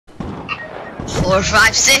4,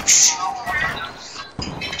 5, 6.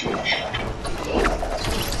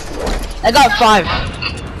 I got 5.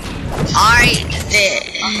 Alright. Yeah,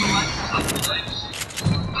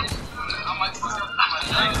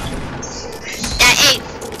 8.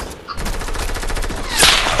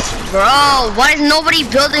 Bro, why is nobody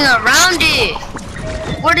building around it?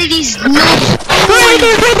 What are these noobs?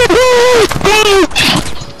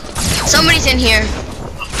 Somebody's in here.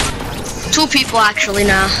 2 people actually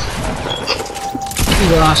now.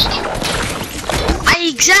 You lost.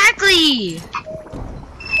 Exactly.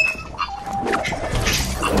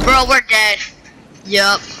 Bro, we're dead.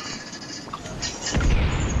 Yup.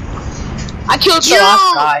 I killed the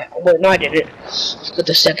last guy. Wait, no, I didn't. With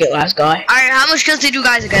the second last guy. Alright, how much kills did you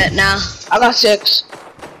guys get now? I got 6.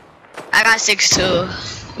 I got 6 too.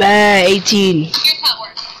 18. Here's how it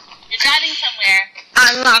works. You're driving somewhere.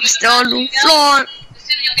 I'm lost on the floor.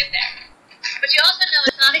 Soon you'll get there. But you also know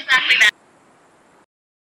it's not exactly that.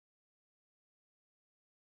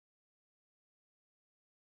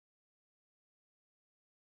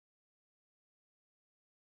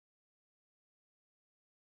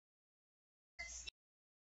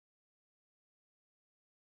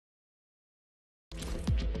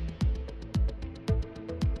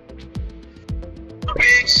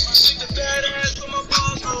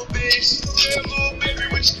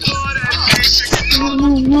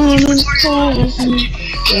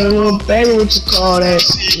 Little baby, what you call that?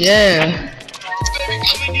 Yeah.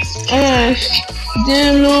 Ass.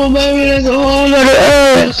 Damn little baby, that's a whole nother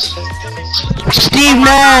ass. Steve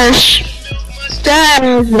Nash. Stop,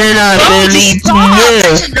 man, I believe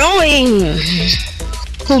It's annoying.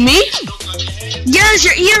 Who, me? Yes,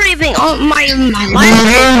 you're ear raping on my life.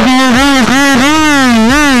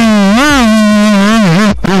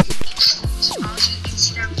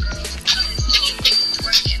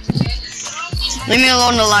 Leave me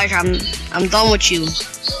alone, Elijah. I'm done with you.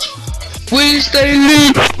 We stay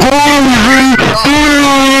lit.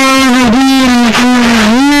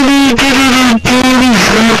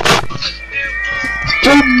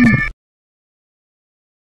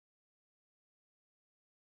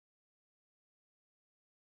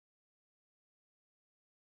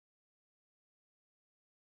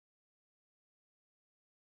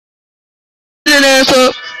 Ass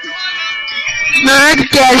up. Man,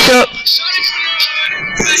 cash up.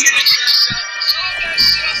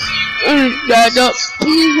 Back up.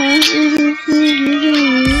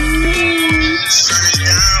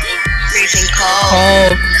 Freezing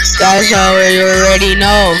cold. That's how you already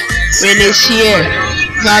know. When it's here,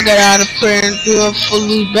 knock it out of prayer and do a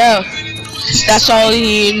fully bell. That's all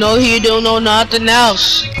he know. He don't know nothing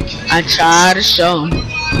else. I try to show him.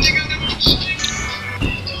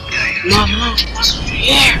 Mama, what's over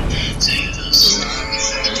here?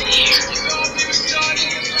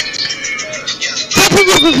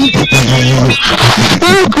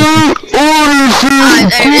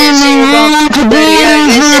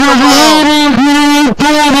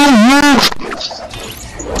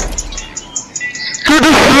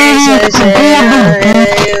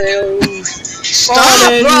 Stop,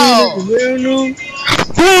 bro!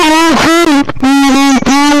 Bro,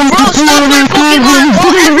 stop playing Pokemon Go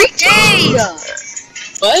every day!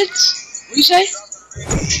 What? What you say?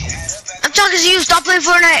 I'm talking to you, stop playing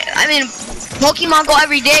Fortnite. I mean, Pokemon Go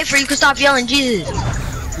every day for you can stop yelling Jesus.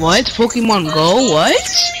 What? Pokemon Go? What?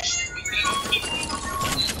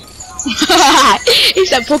 He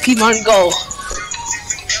said Pokemon Go.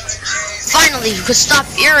 Finally, you could stop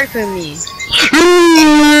irritating me.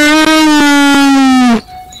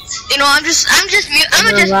 You know, I'm just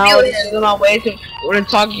muting. On my way to when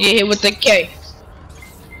talking, get hit with the K.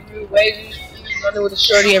 Running with a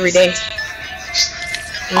shorty every day.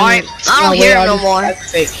 Alright, I don't hear him no more.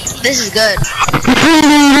 This is good.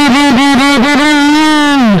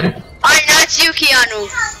 Alright, now it's you, Keanu.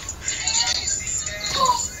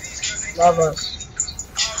 Love us.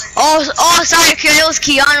 Oh, sorry, it was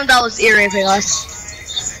Keanu that was ear raping us.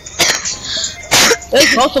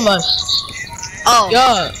 It's both of us. Oh.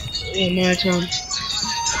 Yeah. Yeah, my turn.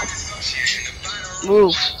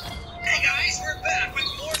 Move. Hey guys, we're back with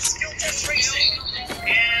more skill test racing,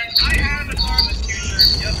 and I have a car with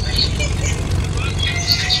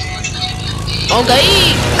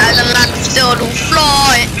Okay. As I'm not still to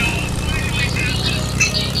fly.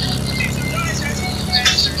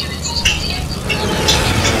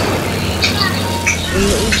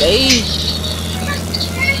 Okay.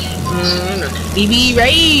 BB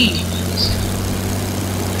Ray.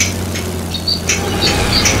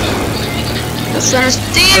 That's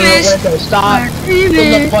Steven. Stop.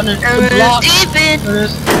 Pull up on the block. Steven.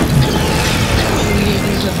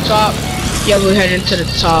 To the top. Yeah, we're heading to the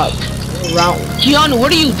top. Around. Keanu,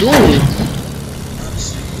 what are you doing?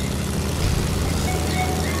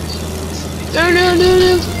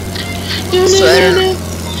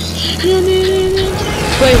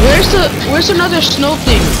 Wait, where's another snow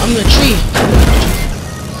thing on the tree?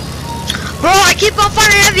 Bro, I keep on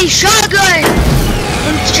finding a heavy shotgun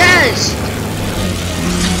from the chest.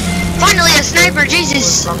 Finally a sniper,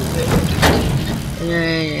 Jesus.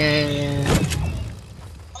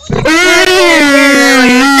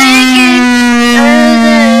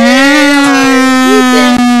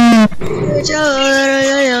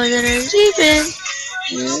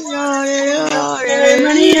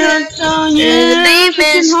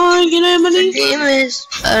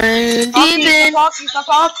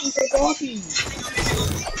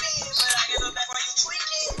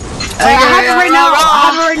 I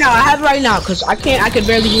have it right now, cause I can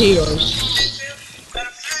barely hear yours.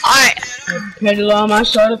 Alright. Pedal on my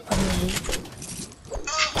shoulder.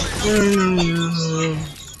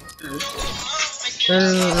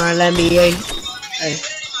 Let me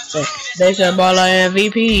they said baller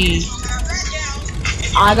MVP.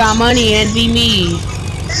 I got money and be me.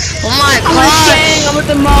 Oh my god. I'm at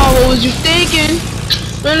the mall. What was you thinking?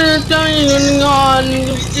 Bro!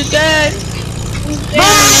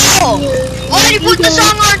 Why did you put the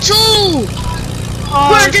song on too?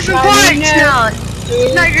 We're in different parts now.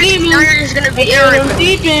 Now you're just gonna be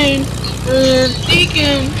irritated.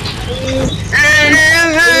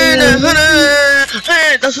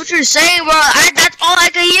 That's what you're saying, bro. That's all I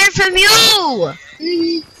can hear from you.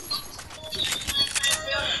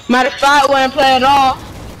 Matter of fact, I wouldn't play at all.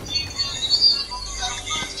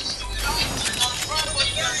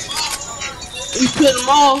 You put them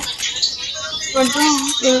all. I'm trying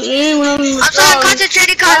to concentrate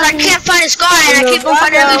because I can't find a scar and I keep on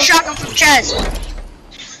finding a shotgun from chest.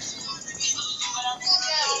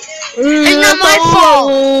 It's not my fault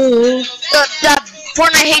that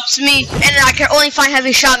Fortnite hates me and I can only find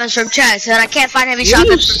heavy shotguns from chest and I can't find heavy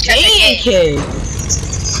shotguns from chest.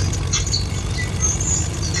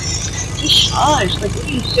 Shush, like what are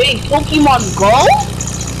you saying? Pokemon Go?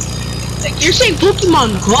 Like you're saying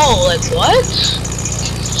Pokemon Go, like what?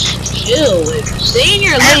 Chill, like stay in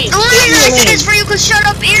your lane. The only reason I said this for you cause shut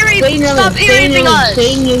up Eerie. Stop irritating us.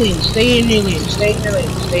 Stay in your lane, stay in your lane, stay in your lane,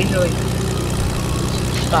 stay in your lane.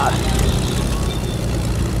 Stop.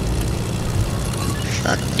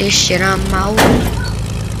 Fuck this shit, I'm out.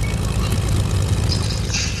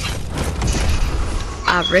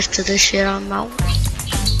 I ripped to this shit, I'm out.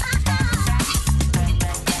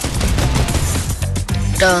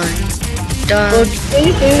 Done. Bro,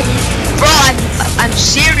 I'm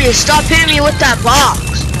serious. Stop hitting me with that box.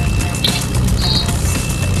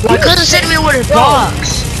 My cousin sent me with a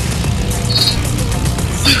box.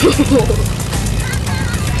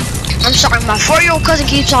 I'm sorry, my 4-year-old cousin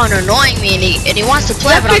keeps on annoying me and he wants to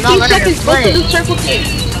play, but I'm not letting him play.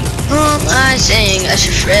 I'm saying I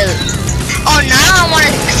should really. Oh, now I want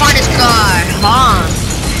to find his car, huh?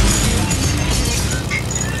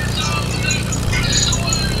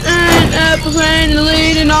 Apple train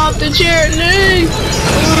leading off the chariot.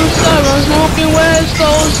 I'm smoking West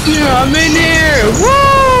Coast here. I'm in here.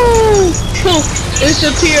 Woo! Poof!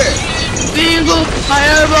 Disappear. Bingo. My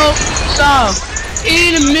elbow. Stop.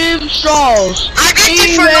 Eat a mid straws. I got Eat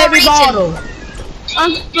it for no reason. Bottle.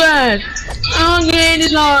 I'm fast. I'm getting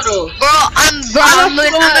this auto. I'm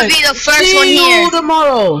gonna be the first one here. See you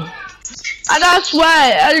tomorrow. I got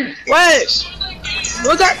sweat. Wait.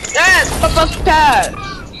 Look at that. Pass.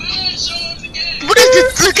 What is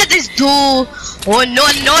this? Look at this dude. Oh no.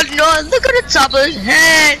 Look at the top of his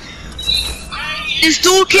head. This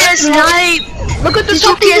dude can't snipe. Look at the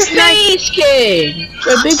top of his face, kid.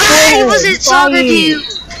 I wasn't talking to you.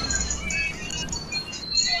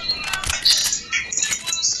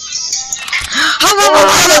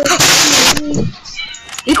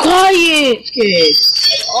 Be quiet, kid.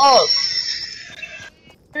 Oh.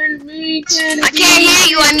 I can't hear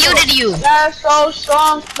you. I muted you. That's so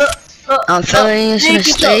strong. I'm feeling it's gonna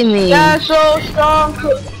stay me. That's so strong.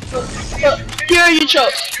 Here you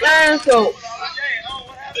choke. That's so.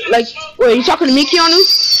 Like, wait, you talking to me, Keanu?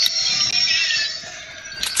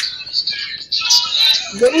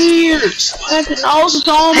 Weird. I can also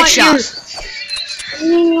tell my ears.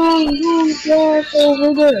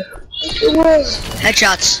 Over there.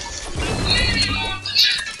 Headshots.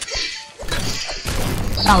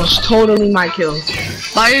 That was totally my kill.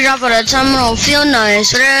 Body drop at a time, I don't feel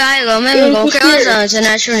nice. I go, maybe go kill us. And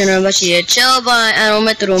I should know, but she chill, but I don't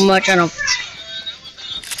make too much. I don't.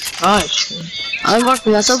 Gosh. I'm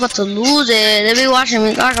working myself about to lose it. They be watching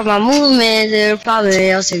me talk about movements. They're probably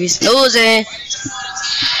else to be snoozing.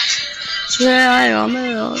 Yeah, I got my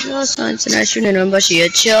little sons and I shouldn't know, but she a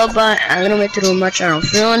chill, but I don't make too much, I don't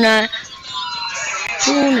feel that.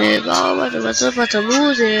 Tune it, what's up, to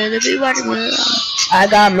lose it, the big body, I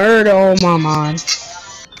got murder on my mind.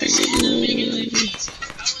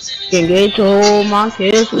 Can get to hold my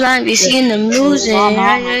kids. Like be seeing them losing,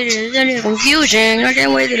 there's confusion. I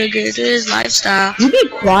can't wait to get to this lifestyle. You be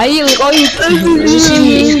quiet, like all you see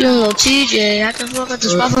me, you little TJ. I can fuck up the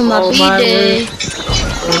spot for my B-day.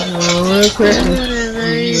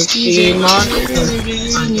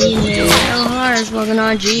 Hard smoking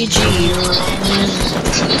on GG.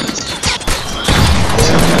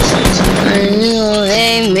 You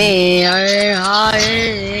hate me, I ain't hard,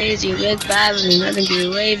 it's you big bad, but nothing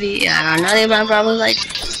too wavy. I got nothing but problems like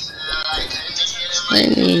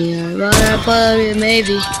me, but I put it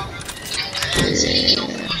maybe.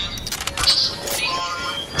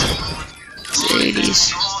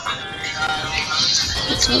 Ladies.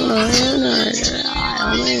 It's all I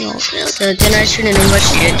only know filter, then I shouldn't know what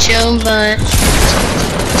she had chill, but.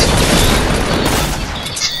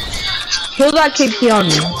 Kill that KP on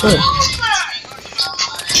me. Good.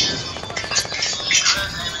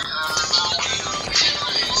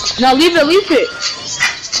 Now leave it.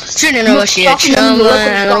 Shouldn't know what she had chill, but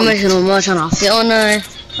I don't make no much and I feel nice.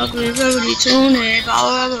 I'll be really tuned in.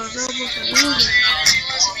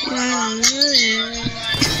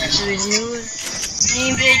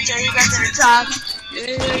 Bitch, you got to the top.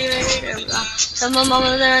 Some of my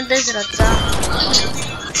mama there this at the top.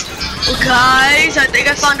 Guys, I think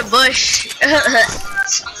I found a bush.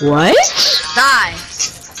 What? Die.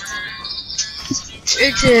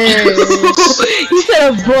 It's You said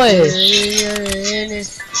a bush.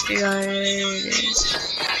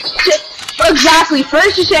 Exactly.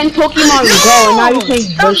 First you're saying Pokemon Go, and now you're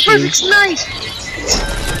saying bushes. It's nice.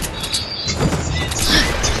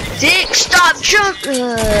 Dick, stop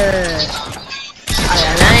jumping.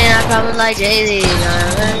 I probably like Jay-Z.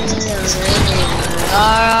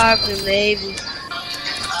 RP, baby.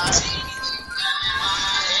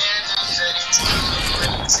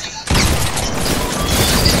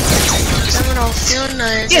 Someone don't feel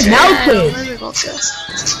nice. Get melted.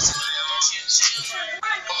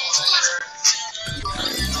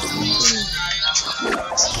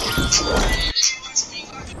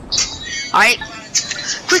 Alright.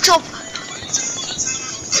 Quick top.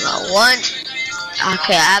 One.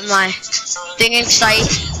 Okay, I have my thing in sight.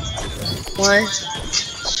 1,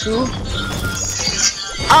 2.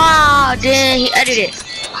 Ah, dang, he edited it.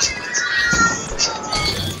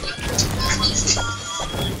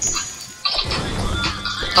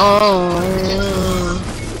 Oh.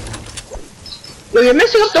 Yo, you're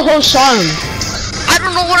messing up the whole song. I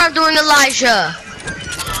don't know what I'm doing, Elijah.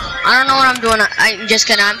 I don't know what I'm doing. I'm just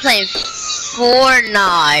kidding. I'm playing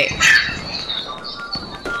Fortnite.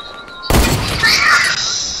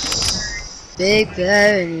 Big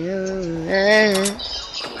baby.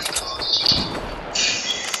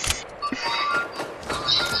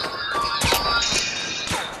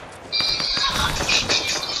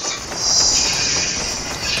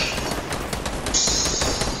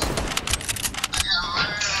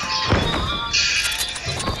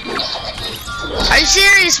 Are you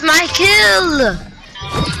serious? My kill!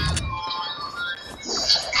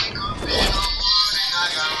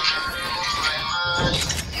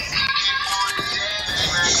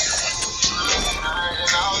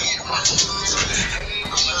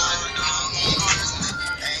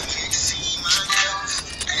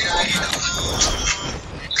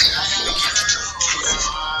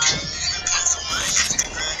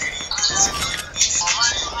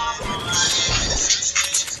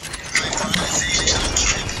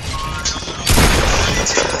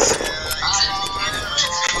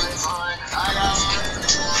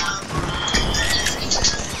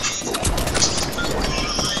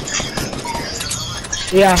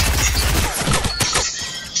 Yeah.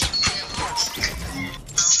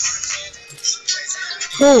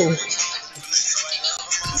 Cool.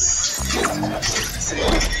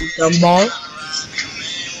 Dumb ball.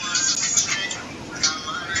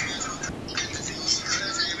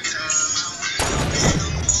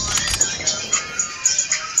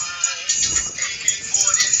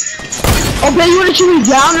 Oh, but you wanna shoot me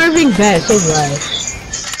down or everything bad, so right.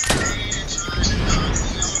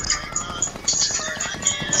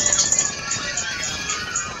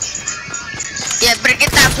 Yeah, better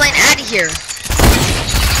get that plane out of here.